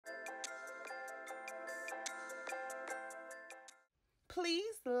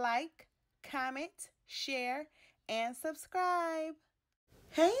Please like, comment, share, and subscribe.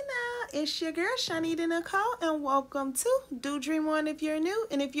 Hey now, it's your girl ChonitaNicole, and welcome to Do Dream On if you're new,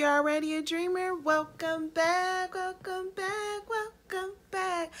 and if you're already a dreamer, welcome back, welcome back, welcome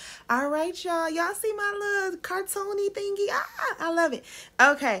back. All right, y'all. Y'all see my little cartoony thingy? I love it.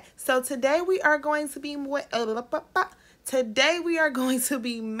 Okay, so today we are going to be making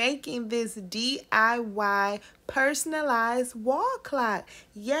this DIY personalized wall clock.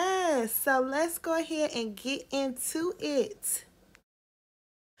 Yes, so let's go ahead and get into it.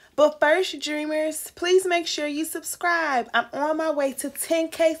 But first, dreamers, please make sure you subscribe. I'm on my way to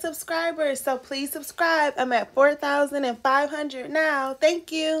 10K subscribers, so please subscribe. I'm at 4,500 now.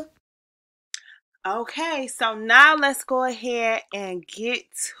 Thank you. Okay, so now let's go ahead and get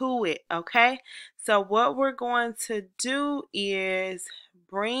to it, okay? So what we're going to do is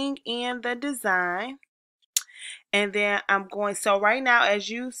bring in the design. And then so right now, as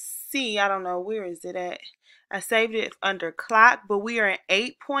you see, I don't know, where is it at? I saved it under clock, but we are at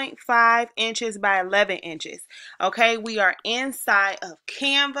 8.5 inches by 11 inches. Okay, we are inside of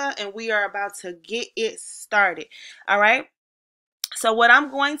Canva and we are about to get it started. All right. So what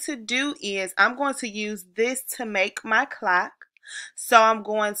I'm going to do is I'm going to use this to make my clock. So I'm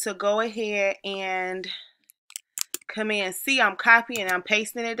going to go ahead and Command C, I'm copying and I'm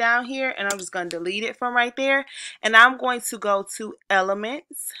pasting it down here, and I'm just going to delete it from right there. And I'm going to go to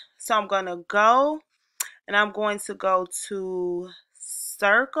elements. So I'm going to go and I'm going to go to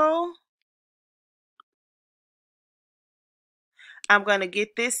circle. I'm going to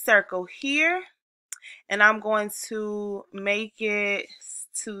get this circle here, and I'm going to make it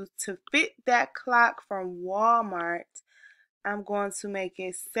to fit that clock from Walmart. I'm going to make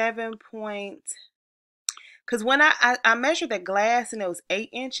it 7 point. Because when I measured the glass and it was 8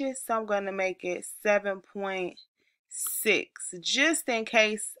 inches, so I'm going to make it 7.6 just in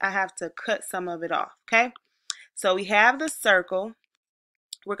case I have to cut some of it off, okay? So we have the circle.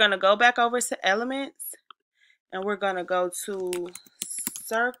 We're going to go back over to elements and we're going to go to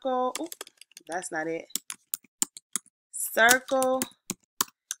circle. Oops, that's not it. Circle,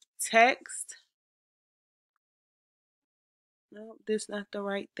 text. No, this is not the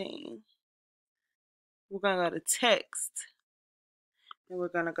right thing. We're going to go to text and we're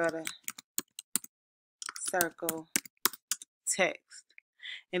going to go to circle, text.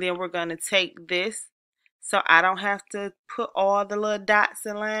 And then we're going to take this so I don't have to put all the little dots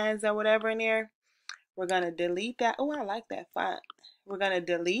and lines or whatever in there. We're going to delete that. Oh, I like that font. We're going to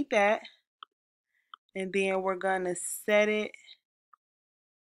delete that. And then we're going to set it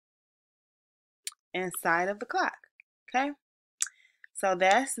inside of the clock. Okay. So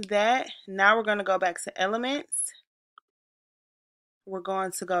that's that. Now we're going to go back to elements. We're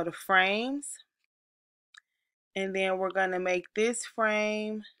going to go to frames. And then we're going to make this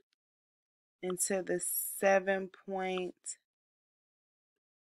frame into the 7 point.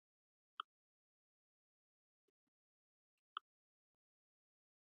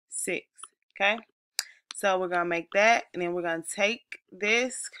 Six. Okay. So we're going to make that, and then we're going to take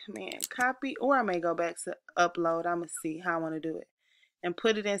this, Command copy, or I may go back to upload. I'm going to see how I want to do it and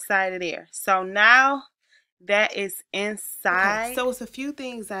put it inside of there. So now that is inside. Okay, so it's a few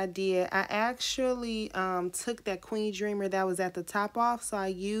things I did. I actually took that Queen Dreamer that was at the top off, so I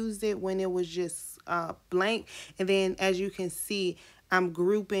used it when it was just blank, and then as you can see, I'm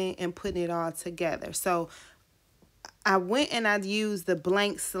grouping and putting it all together. So I went and I used the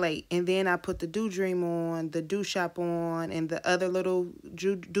blank slate, and then I put the Do Dream on, the Do Shop on, and the other little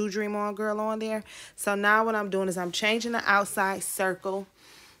Do Dream on girl on there. So now what I'm doing is I'm changing the outside circle.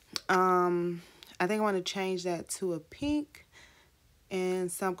 I think I want to change that to a pink.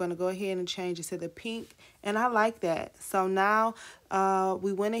 And so I'm going to go ahead and change it to the pink. And I like that. So now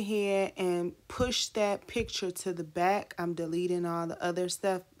we went ahead and pushed that picture to the back. I'm deleting all the other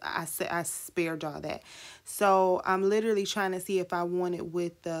stuff. I spared all that. So I'm literally trying to see if I want it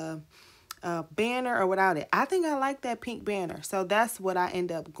with the banner or without it. I think I like that pink banner. So that's what I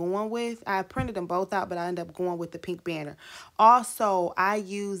end up going with. I printed them both out, but I end up going with the pink banner. Also, I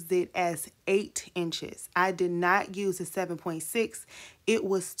used it as 8 inches. I did not use a 7.6. It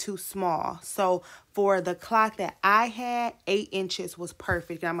was too small. So for the clock that I had, 8 inches was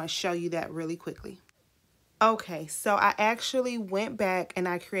perfect. I'm going to show you that really quickly. Okay, so I actually went back and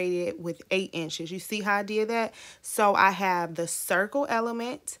I created it with 8 inches. You see how I did that? So I have the circle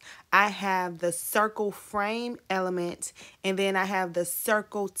element, I have the circle frame element, and then I have the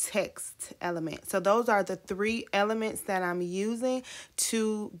circle text element. So those are the 3 elements that I'm using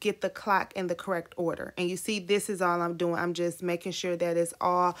to get the clock in the correct order. And you see, this is all I'm doing. I'm just making sure that it's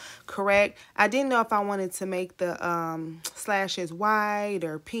all correct. I didn't know if I wanted to make the slashes white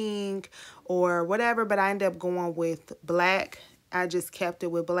or pink or whatever, but I ended up going with black. I just kept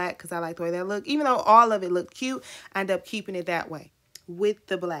it with black because I like the way that looked. Even though all of it looked cute, I ended up keeping it that way with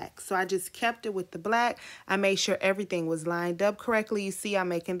the black. So I just kept it with the black. I made sure everything was lined up correctly. You see, I'm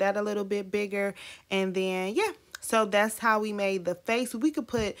making that a little bit bigger. And then, yeah. So that's how we made the face. We could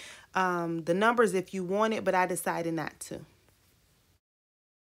put the numbers if you wanted, but I decided not to.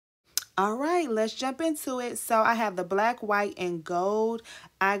 All right, let's jump into it. So I have the black, white, and gold.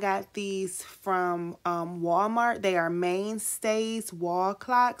 I got these from Walmart. They are Mainstays wall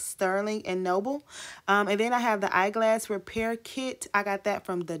clocks, Sterling and Noble. And then I have the eyeglass repair kit. I got that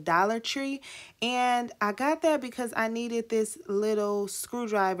from the Dollar Tree. And I got that because I needed this little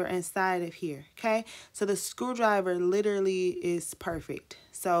screwdriver inside of here, okay? So the screwdriver literally is perfect.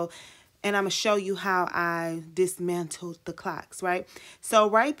 So and I'm going to show you how I dismantled the clocks, right? So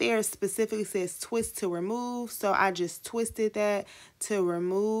right there specifically says twist to remove. So I just twisted that to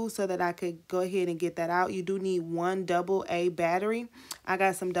remove so that I could go ahead and get that out. You do need 1 AA battery. I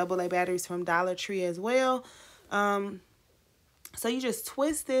got some AA batteries from Dollar Tree as well. So you just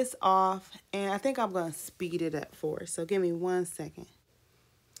twist this off, and I think I'm going to speed it up for it. So give me 1 second.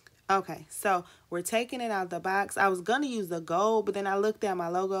 Okay, so we're taking it out of the box. I was going to use the gold, but then I looked at my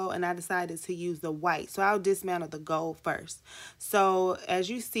logo and I decided to use the white. So I'll dismantle the gold first. So as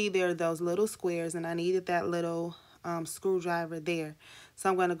you see, there are those little squares, and I needed that little screwdriver there. So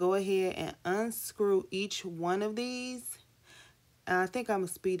I'm going to go ahead and unscrew each one of these. And I think I'm going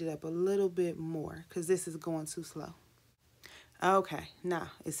to speed it up a little bit more because this is going too slow. Okay, now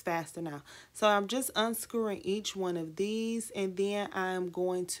it's faster now. So I'm just unscrewing each one of these, and then I'm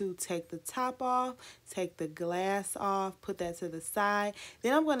going to take the top off, take the glass off, put that to the side.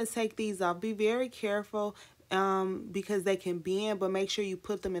 Then I'm going to take these off. Be very careful because they can bend, but make sure you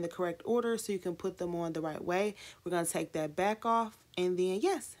put them in the correct order so you can put them on the right way. We're going to take that back off, and then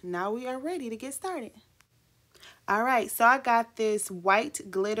yes, now we are ready to get started. All right, so I got this white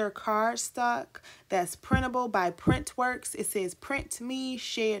glitter cardstock that's printable by Printworks. It says print me,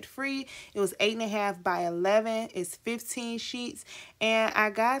 shed free. It was 8.5 by 11. It's 15 sheets. And I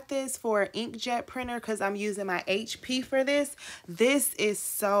got this for an inkjet printer because I'm using my HP for this. This is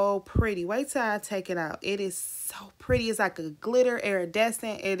so pretty. Wait till I take it out. It is so pretty. It's like a glitter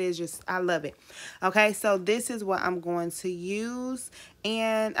iridescent. It is just, I love it. Okay, so this is what I'm going to use.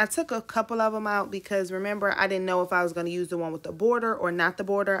 And I took a couple of them out because remember, I didn't know if I was going to use the one with the border or not the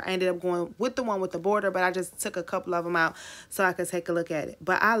border. I ended up going with the one with the border, but I just took a couple of them out so I could take a look at it.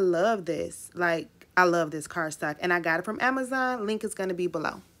 But I love this. Like, I love this cardstock. And I got it from Amazon. Link is going to be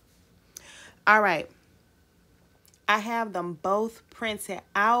below. All right. I have them both printed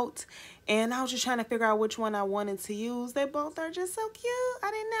out, and I was just trying to figure out which one I wanted to use. They both are just so cute.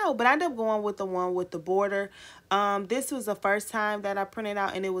 I didn't know, but I ended up going with the one with the border. This was the first time that I printed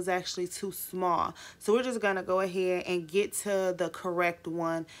out, and it was actually too small. So we're just going to go ahead and get to the correct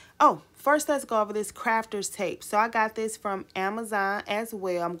one. Oh, first let's go over this crafter's tape. So I got this from Amazon as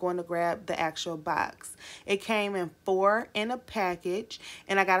well. I'm going to grab the actual box. It came in 4 in a package,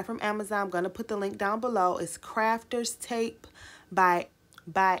 and I got it from Amazon. I'm going to put the link down below. It's crafter's tape by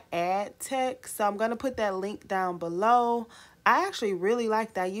AdTech. So I'm going to put that link down below. I actually really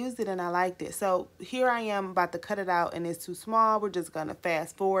liked it. I used it and I liked it. So here I am about to cut it out, and it's too small. We're just going to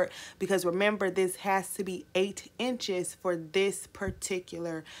fast forward because remember, this has to be 8 inches for this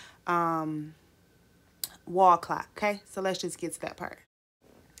particular wall clock. Okay, so let's just get to that part.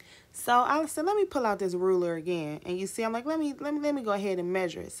 So I said, let me pull out this ruler again, and you see, I'm like, let me go ahead and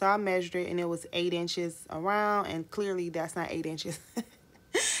measure it. So I measured it, and it was 8 inches around, and clearly that's not 8 inches.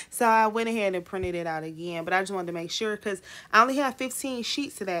 So I went ahead and printed it out again, but I just wanted to make sure because I only have 15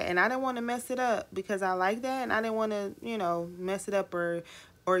 sheets of that, and I didn't want to mess it up because I like that, and I didn't want to, you know, mess it up or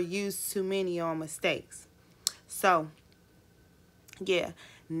use too many on mistakes. So yeah,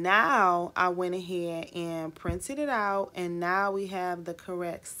 now I went ahead and printed it out, and now we have the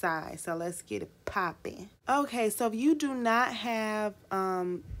correct size. So let's get it popping. Okay, so if you do not have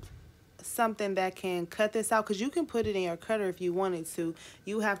something that can cut this out, because you can put it in your cutter if you wanted to.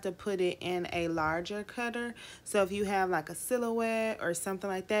 You have to put it in a larger cutter. So if you have like a silhouette or something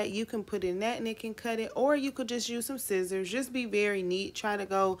like that, you can put it in that and it can cut it, or you could just use some scissors. Just be very neat. Try to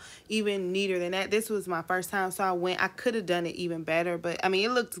go even neater than that. This was my first time, so I could have done it even better, but I mean,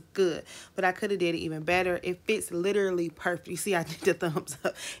 it looks good, but I could have did it even better. It fits literally perfect. You see, I did the thumbs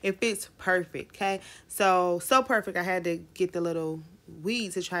up. It fits perfect, okay? So perfect, I had to get the little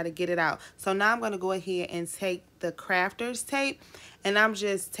weed to try to get it out. So now I'm going to go ahead and take the crafter's tape, and I'm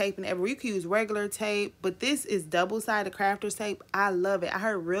just taping it. You can use regular tape, but this is double-sided crafter's tape. I love it. I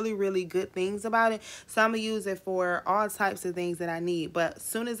heard really good things about it, so I'm gonna use it for all types of things that I need. But as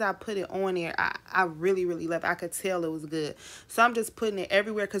soon as I put it on there, I really love it. I could tell it was good, so I'm just putting it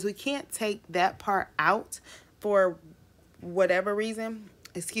everywhere, because we can't take that part out for whatever reason.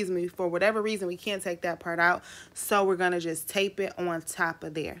 Excuse me, for whatever reason we can't take that part out, so we're gonna just tape it on top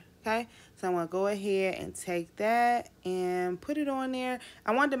of there. Okay, so I'm gonna go ahead and take that and put it on there.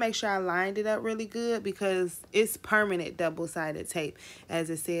 I wanted to make sure I lined it up really good, because it's permanent double-sided tape, as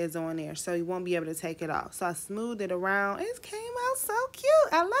it says on there, so you won't be able to take it off. So I smoothed it around. It came out so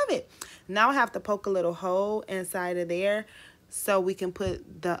cute. I love it. Now I have to poke a little hole inside of there so we can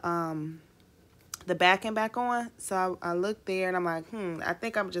put the backing back on. So I looked there and I'm like, I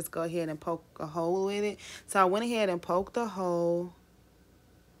think I'm just go ahead and poke a hole with it. So I went ahead and poked the hole,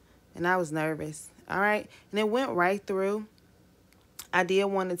 and I was nervous. All right, and it went right through. I did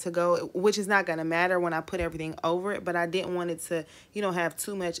want it to go, which is not gonna matter when I put everything over it, but I didn't want it to, you know, have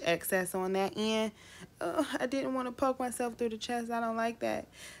too much excess on that end. I didn't want to poke myself through the chest. I don't like that.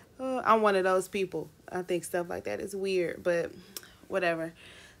 I'm one of those people. I think stuff like that is weird, but whatever.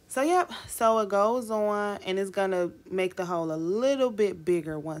 So yep, so it goes on, and it's gonna make the hole a little bit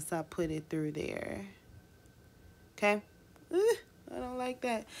bigger once I put it through there. Okay, I don't like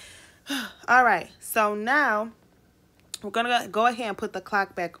that. All right, so now we're gonna go ahead and put the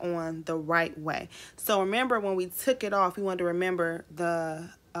clock back on the right way. So remember, when we took it off, we wanted to remember the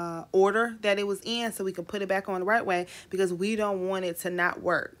order that it was in, so we can put it back on the right way, because we don't want it to not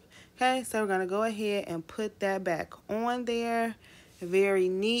work. Okay, so we're gonna go ahead and put that back on there. Very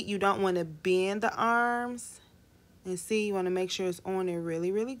neat. You don't want to bend the arms, and see, you want to make sure it's on there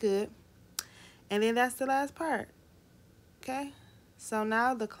really good. And then that's the last part. Okay, so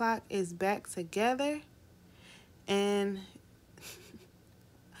now the clock is back together, and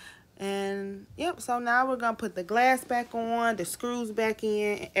yep, so now we're gonna put the glass back on, the screws back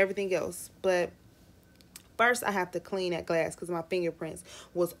in, and everything else. But first, I have to clean that glass, because my fingerprints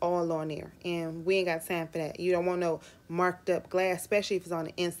was all on there, and we ain't got time for that. You don't want no marked up glass, especially if it's on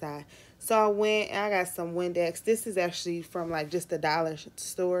the inside. So I went and I got some Windex. This is actually from like just a dollar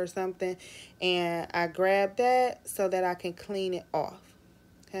store or something, and I grabbed that so that I can clean it off.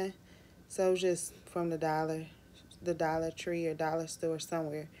 Okay, so just from the Dollar Tree or dollar store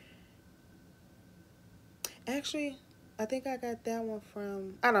somewhere. Actually, I think I got that one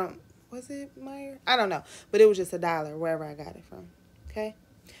from, was it Meyer? I don't know, but it was just $1 wherever I got it from. Okay,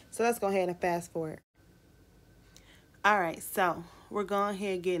 so let's go ahead and fast forward. All right, so we're going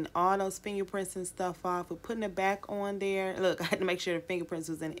ahead getting all those fingerprints and stuff off. We're putting it back on there. Look, I had to make sure the fingerprints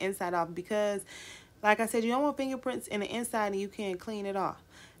was in the inside off, because like I said, you don't want fingerprints in the inside and you can't clean it off.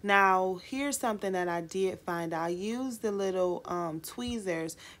 Now, here's something that I did find out. I used the little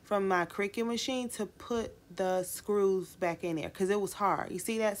tweezers from my Cricut machine to put the screws back in there, because it was hard. You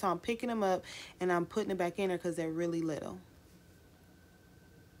see that? So I'm picking them up and I'm putting it back in there because they're really little.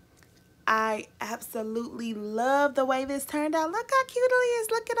 I absolutely love the way this turned out. Look how cute it is.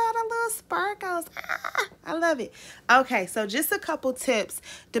 Look at all the little sparkles. I love it. Okay, so just a couple tips.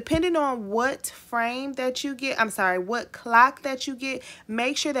 Depending on what frame that you get, what clock that you get,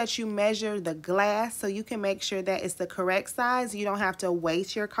 make sure that you measure the glass so you can make sure that it's the correct size. You don't have to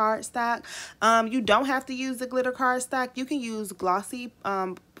waste your cardstock. You don't have to use the glitter cardstock. You can use glossy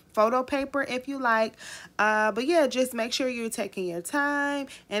photo paper if you like, but yeah, just make sure you're taking your time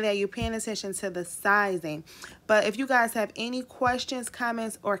and that you're paying attention to the sizing. But if you guys have any questions,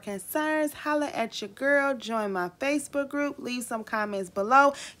 comments, or concerns, holla at your girl. Join my Facebook group. Leave some comments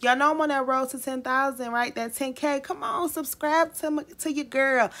below. Y'all know I'm on that road to 10,000, right? That 10K. Come on, subscribe to your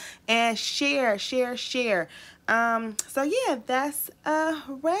girl and share. So yeah, that's a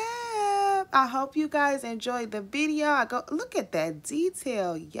wrap. I hope you guys enjoyed the video. Look at that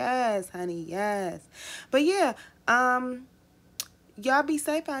detail. Yes, honey, yes. But yeah, y'all be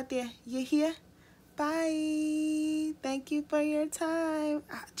safe out there. You hear? Bye. Thank you for your time.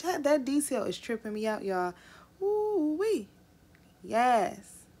 That detail is tripping me out, y'all. Ooh wee. Yes.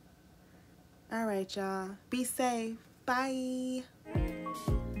 All right, y'all. Be safe. Bye.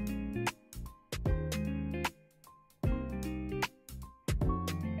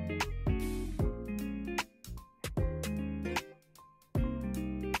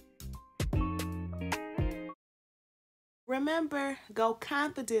 Remember, go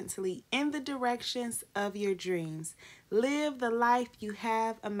confidently in the directions of your dreams. Live the life you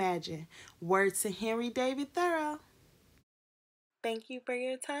have imagined. Word to Henry David Thoreau. Thank you for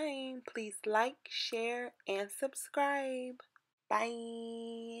your time. Please like, share, and subscribe.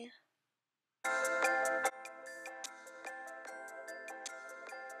 Bye.